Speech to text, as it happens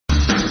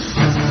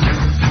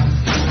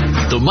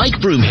The Mike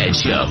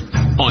Broomhead Show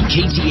on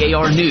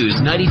KTAR News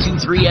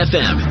 92.3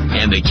 FM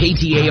and the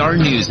KTAR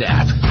News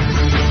app.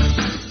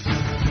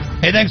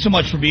 Hey, thanks so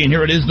much for being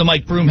here. It is the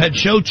Mike Broomhead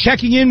Show.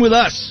 Checking in with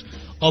us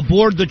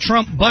aboard the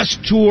Trump bus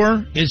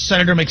tour is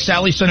Senator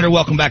McSally. Senator,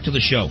 welcome back to the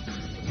show.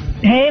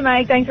 Hey,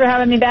 Mike. Thanks for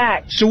having me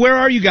back. So where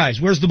are you guys?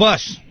 Where's the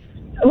bus?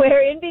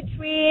 We're in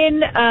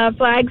between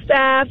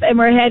Flagstaff, and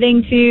we're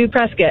heading to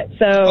Prescott.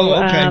 So,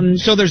 okay.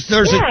 So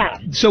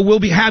so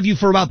we'll have you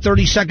for about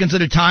 30 seconds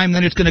at a time,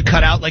 then it's going to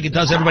cut out like it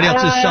does everybody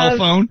else's cell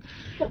phone?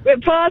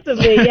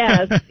 Possibly,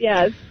 yes,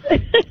 yes.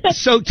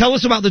 So tell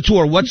us about the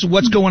tour. What's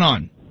going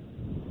on?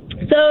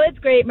 So it's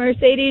great.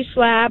 Mercedes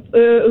Schlapp,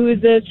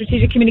 who's the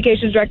Strategic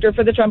Communications Director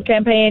for the Trump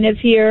campaign, is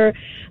here.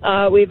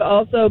 We've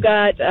also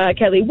got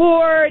Kelly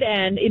Ward,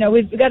 and,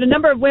 we've got a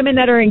number of women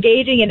that are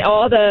engaging in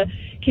all the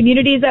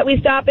communities that we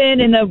stop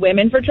in the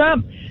Women for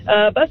Trump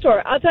bus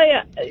tour. I'll tell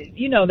you,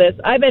 you know this.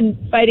 I've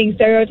been fighting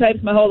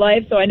stereotypes my whole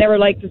life, so I never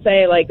like to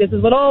say, this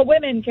is what all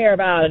women care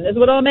about, and this is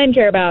what all men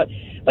care about.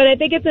 But I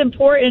think it's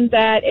important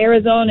that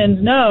Arizonans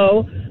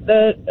know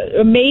the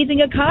amazing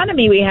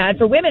economy we had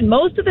for women.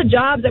 Most of the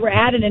jobs that were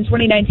added in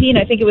 2019,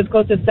 I think it was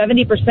close to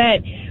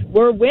 70%,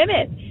 were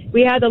women.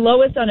 We had the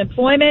lowest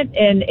unemployment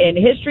in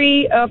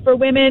history for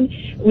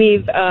women.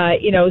 We've,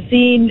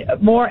 seen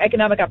more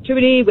economic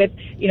opportunity with,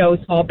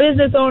 small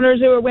business owners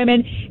who are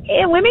women.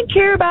 And women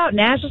care about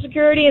national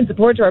security and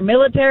support to our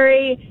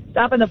military,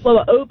 stopping the flow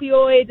of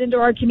opioids into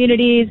our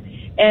communities,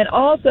 and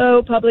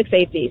also public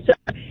safety. So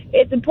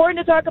it's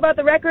important to talk about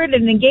the record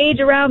and engage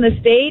around the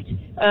state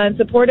in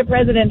support of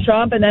President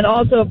Trump, and then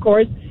also, of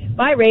course,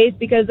 my race,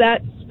 because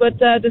that's what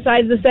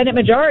decides the Senate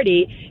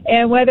majority,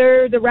 and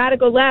whether the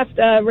radical left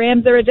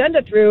rams their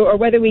agenda through, or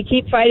whether we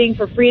keep fighting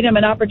for freedom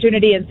and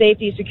opportunity and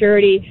safety,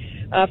 security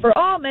for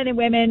all men and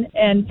women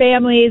and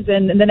families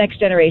and the next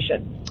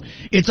generation.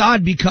 It's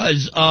odd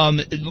because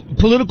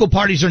political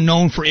parties are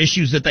known for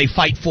issues that they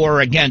fight for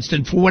or against,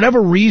 and for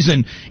whatever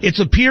reason, it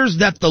appears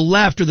that the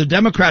left or the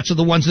Democrats are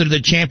the ones that are the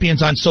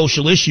champions on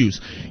social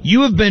issues.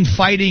 You have been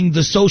fighting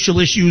the social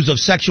issues of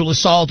sexual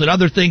assault and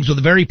other things with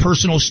a very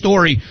personal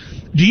story.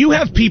 Do you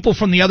have people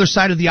from the other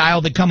side of the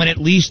aisle that come and at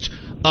least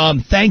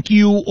thank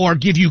you or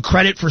give you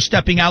credit for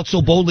stepping out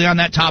so boldly on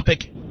that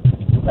topic?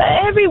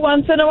 Every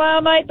once in a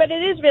while, Mike, but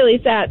it is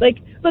really sad.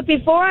 Look,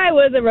 before I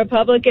was a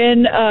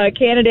Republican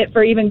candidate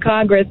for even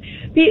Congress,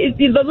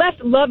 the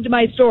left loved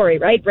my story,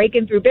 right?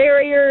 Breaking through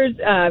barriers,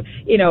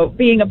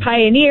 being a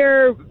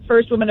pioneer,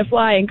 first woman to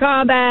fly in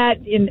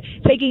combat, in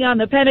taking on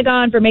the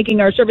Pentagon for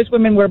making our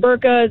servicewomen wear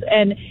burqas,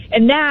 and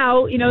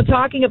now,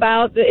 talking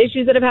about the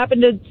issues that have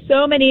happened to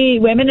so many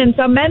women and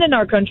some men in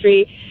our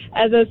country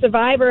as a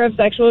survivor of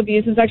sexual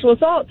abuse and sexual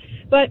assault.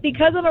 But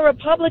because I'm a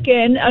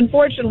Republican,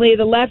 unfortunately,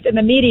 the left and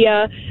the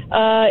media,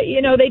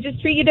 they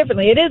just treat you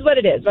differently. It is what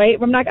it is, right?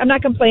 I'm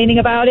not complaining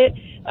about it.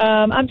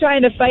 I'm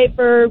trying to fight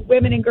for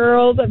women and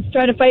girls. I'm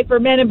trying to fight for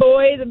men and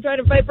boys. I'm trying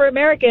to fight for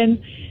Americans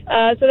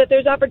so that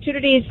there's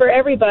opportunities for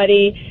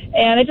everybody.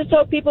 And I just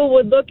hope people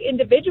would look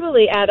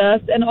individually at us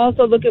and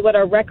also look at what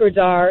our records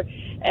are.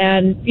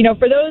 And,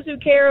 for those who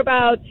care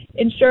about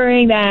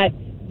ensuring that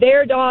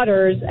their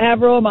daughters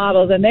have role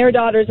models and their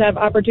daughters have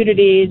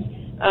opportunities,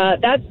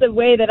 that's the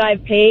way that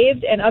I've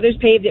paved, and others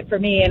paved it for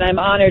me, and I'm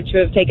honored to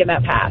have taken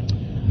that path.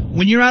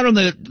 When you're out on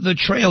the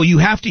trail, you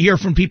have to hear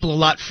from people a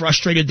lot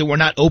frustrated that we're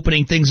not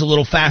opening things a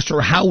little faster,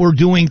 or how we're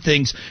doing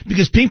things,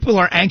 because people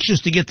are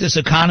anxious to get this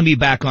economy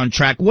back on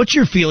track. What's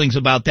your feelings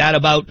about that,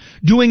 about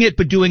doing it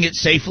but doing it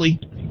safely?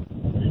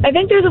 I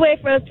think there's a way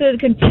for us to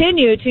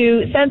continue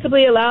to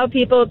sensibly allow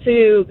people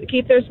to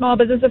keep their small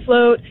business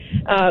afloat,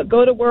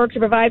 go to work to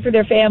provide for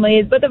their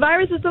families, but the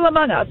virus is still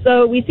among us.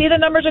 So we see the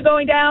numbers are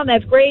going down.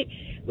 That's great.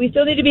 We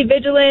still need to be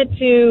vigilant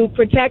to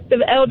protect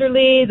the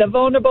elderly, the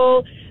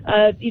vulnerable,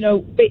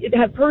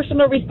 have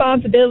personal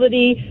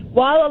responsibility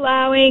while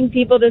allowing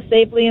people to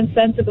safely and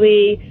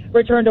sensibly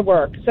return to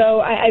work. So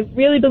I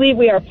really believe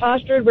we are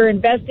postured. We're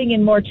investing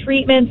in more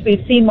treatments.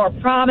 We've seen more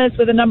promise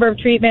with a number of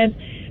treatments,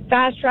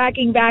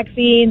 fast-tracking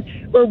vaccines.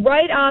 We're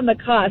right on the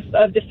cusp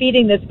of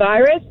defeating this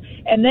virus,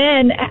 and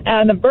then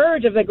on the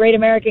verge of the great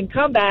American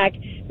comeback,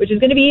 which is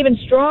going to be even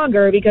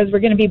stronger because we're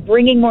going to be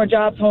bringing more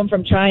jobs home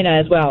from China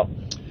as well.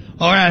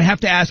 All right, I have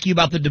to ask you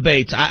about the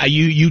debates.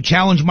 You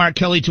challenged Mark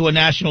Kelly to a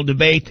national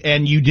debate,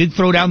 and you did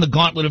throw down the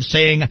gauntlet of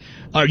saying,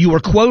 or you were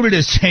quoted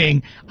as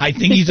saying, I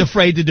think he's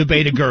afraid to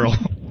debate a girl.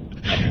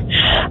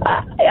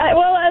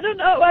 Well, I don't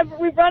know.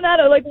 We've run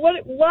out of,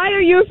 why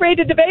are you afraid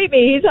to debate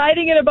me? He's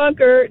hiding in a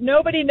bunker.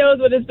 Nobody knows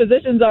what his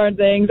positions are on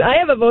things. I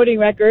have a voting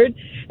record.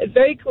 It's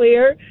very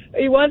clear.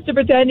 He wants to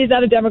pretend he's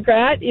not a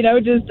Democrat,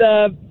 just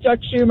Chuck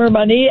Schumer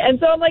money. And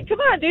so I'm like, come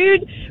on,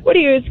 dude. What are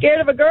you,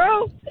 scared of a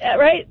girl?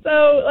 Right? So,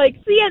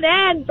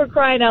 CNN, for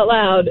crying out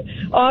loud,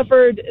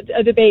 offered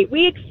a debate.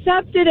 We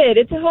accepted it.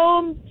 It's a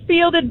home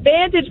field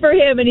advantage for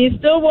him, and he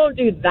still won't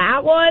do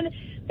that one.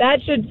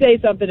 That should say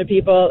something to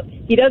people.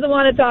 He doesn't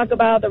want to talk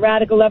about the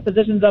radical left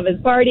positions of his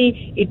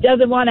party. He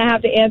doesn't want to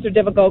have to answer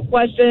difficult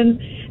questions.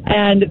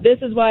 And this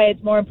is why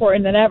it's more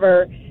important than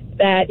ever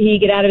that he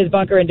get out of his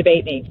bunker and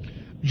debate me.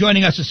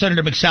 Joining us is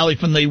Senator McSally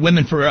from the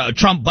Women for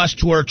Trump bus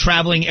tour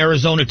traveling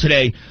Arizona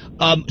today.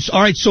 All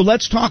right, so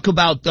let's talk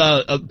about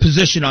a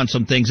position on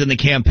some things in the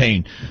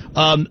campaign.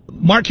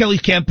 Mark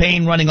Kelly's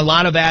campaign running a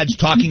lot of ads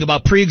talking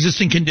about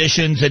pre-existing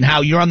conditions and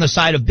how you're on the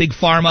side of Big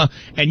Pharma,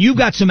 and you've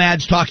got some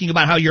ads talking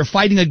about how you're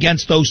fighting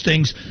against those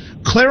things.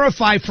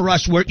 Clarify for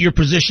us what your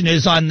position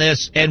is on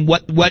this and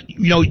what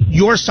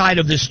your side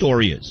of this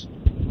story is.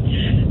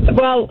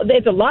 Well,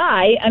 it's a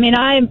lie. I mean,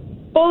 I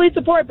fully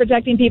support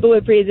protecting people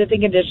with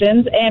pre-existing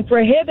conditions and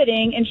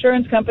prohibiting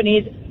insurance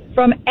companies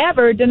from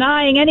ever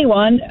denying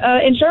anyone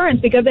insurance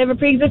because they have a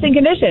pre-existing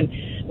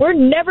condition. We're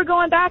never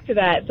going back to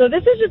that. So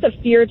this is just a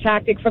fear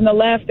tactic from the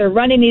left. They're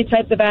running these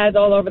types of ads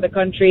all over the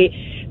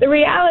country. The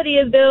reality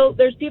is, Bill,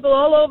 there's people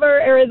all over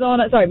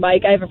Arizona. Sorry,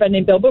 Mike, I have a friend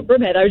named Bill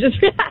Broomhead.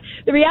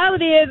 The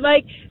reality is,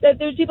 Mike, that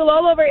there's people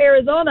all over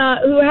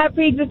Arizona who have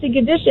pre-existing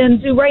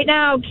conditions who right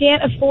now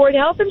can't afford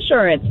health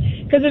insurance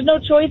because there's no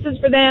choices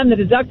for them. The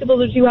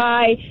deductibles are too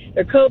high.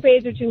 Their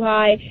co-pays are too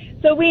high.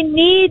 So we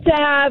need to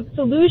have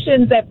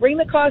solutions that bring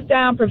the cost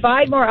down,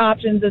 provide more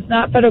options. It's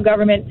not federal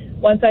government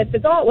one size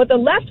fits all. What the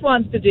left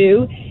wants to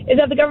do is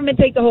have the government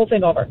take the whole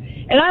thing over.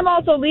 And I'm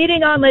also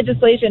leading on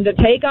legislation to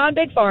take on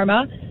Big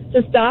Pharma,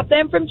 to stop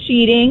them from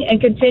cheating and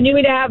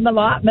continuing to have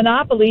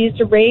monopolies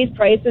to raise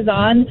prices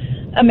on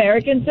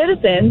American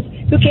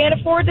citizens who can't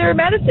afford their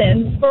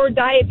medicines for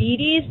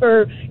diabetes,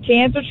 for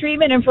cancer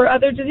treatment, and for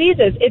other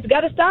diseases. It's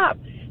got to stop.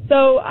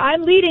 So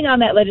I'm leading on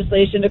that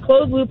legislation to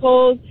close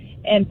loopholes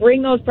and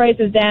bring those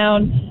prices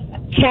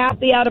down, cap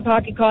the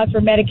out-of-pocket costs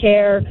for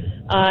Medicare,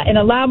 and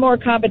allow more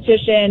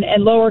competition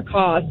and lower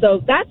costs.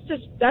 So that's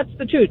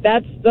the truth.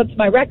 That's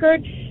my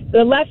record.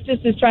 The left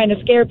just is trying to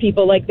scare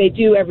people like they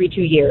do every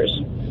 2 years.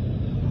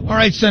 All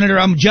right, Senator,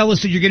 I'm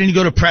jealous that you're getting to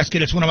go to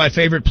Prescott. It's one of my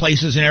favorite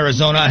places in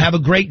Arizona. Have a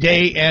great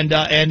day, and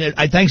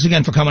thanks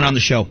again for coming on the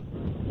show.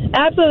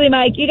 Absolutely,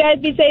 Mike. You guys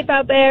be safe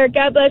out there.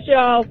 God bless you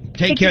all.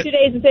 Take care. 2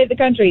 days to save the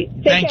country.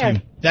 Take care. Thank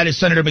you. That is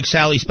Senator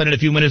McSally spending a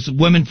few minutes with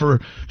Women for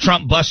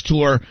Trump bus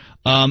tour.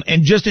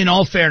 And just in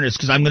all fairness,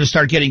 because I'm going to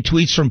start getting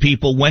tweets from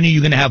people, when are you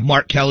going to have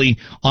Mark Kelly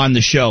on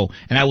the show?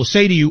 And I will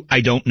say to you,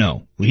 I don't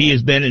know. He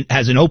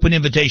has an open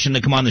invitation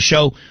to come on the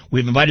show.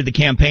 We've invited the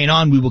campaign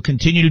on. We will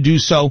continue to do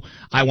so.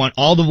 I want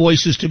all the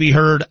voices to be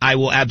heard. I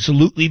will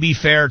absolutely be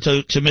fair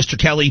to Mr.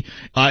 Kelly.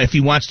 If he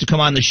wants to come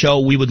on the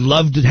show, we would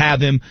love to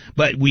have him,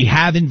 but we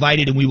have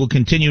invited and we will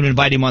continue to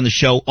invite him on the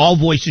show. All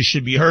voices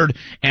should be heard,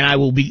 and I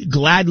will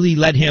gladly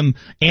let him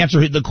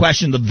answer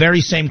the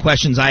very same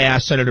questions I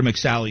asked Senator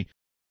McSally.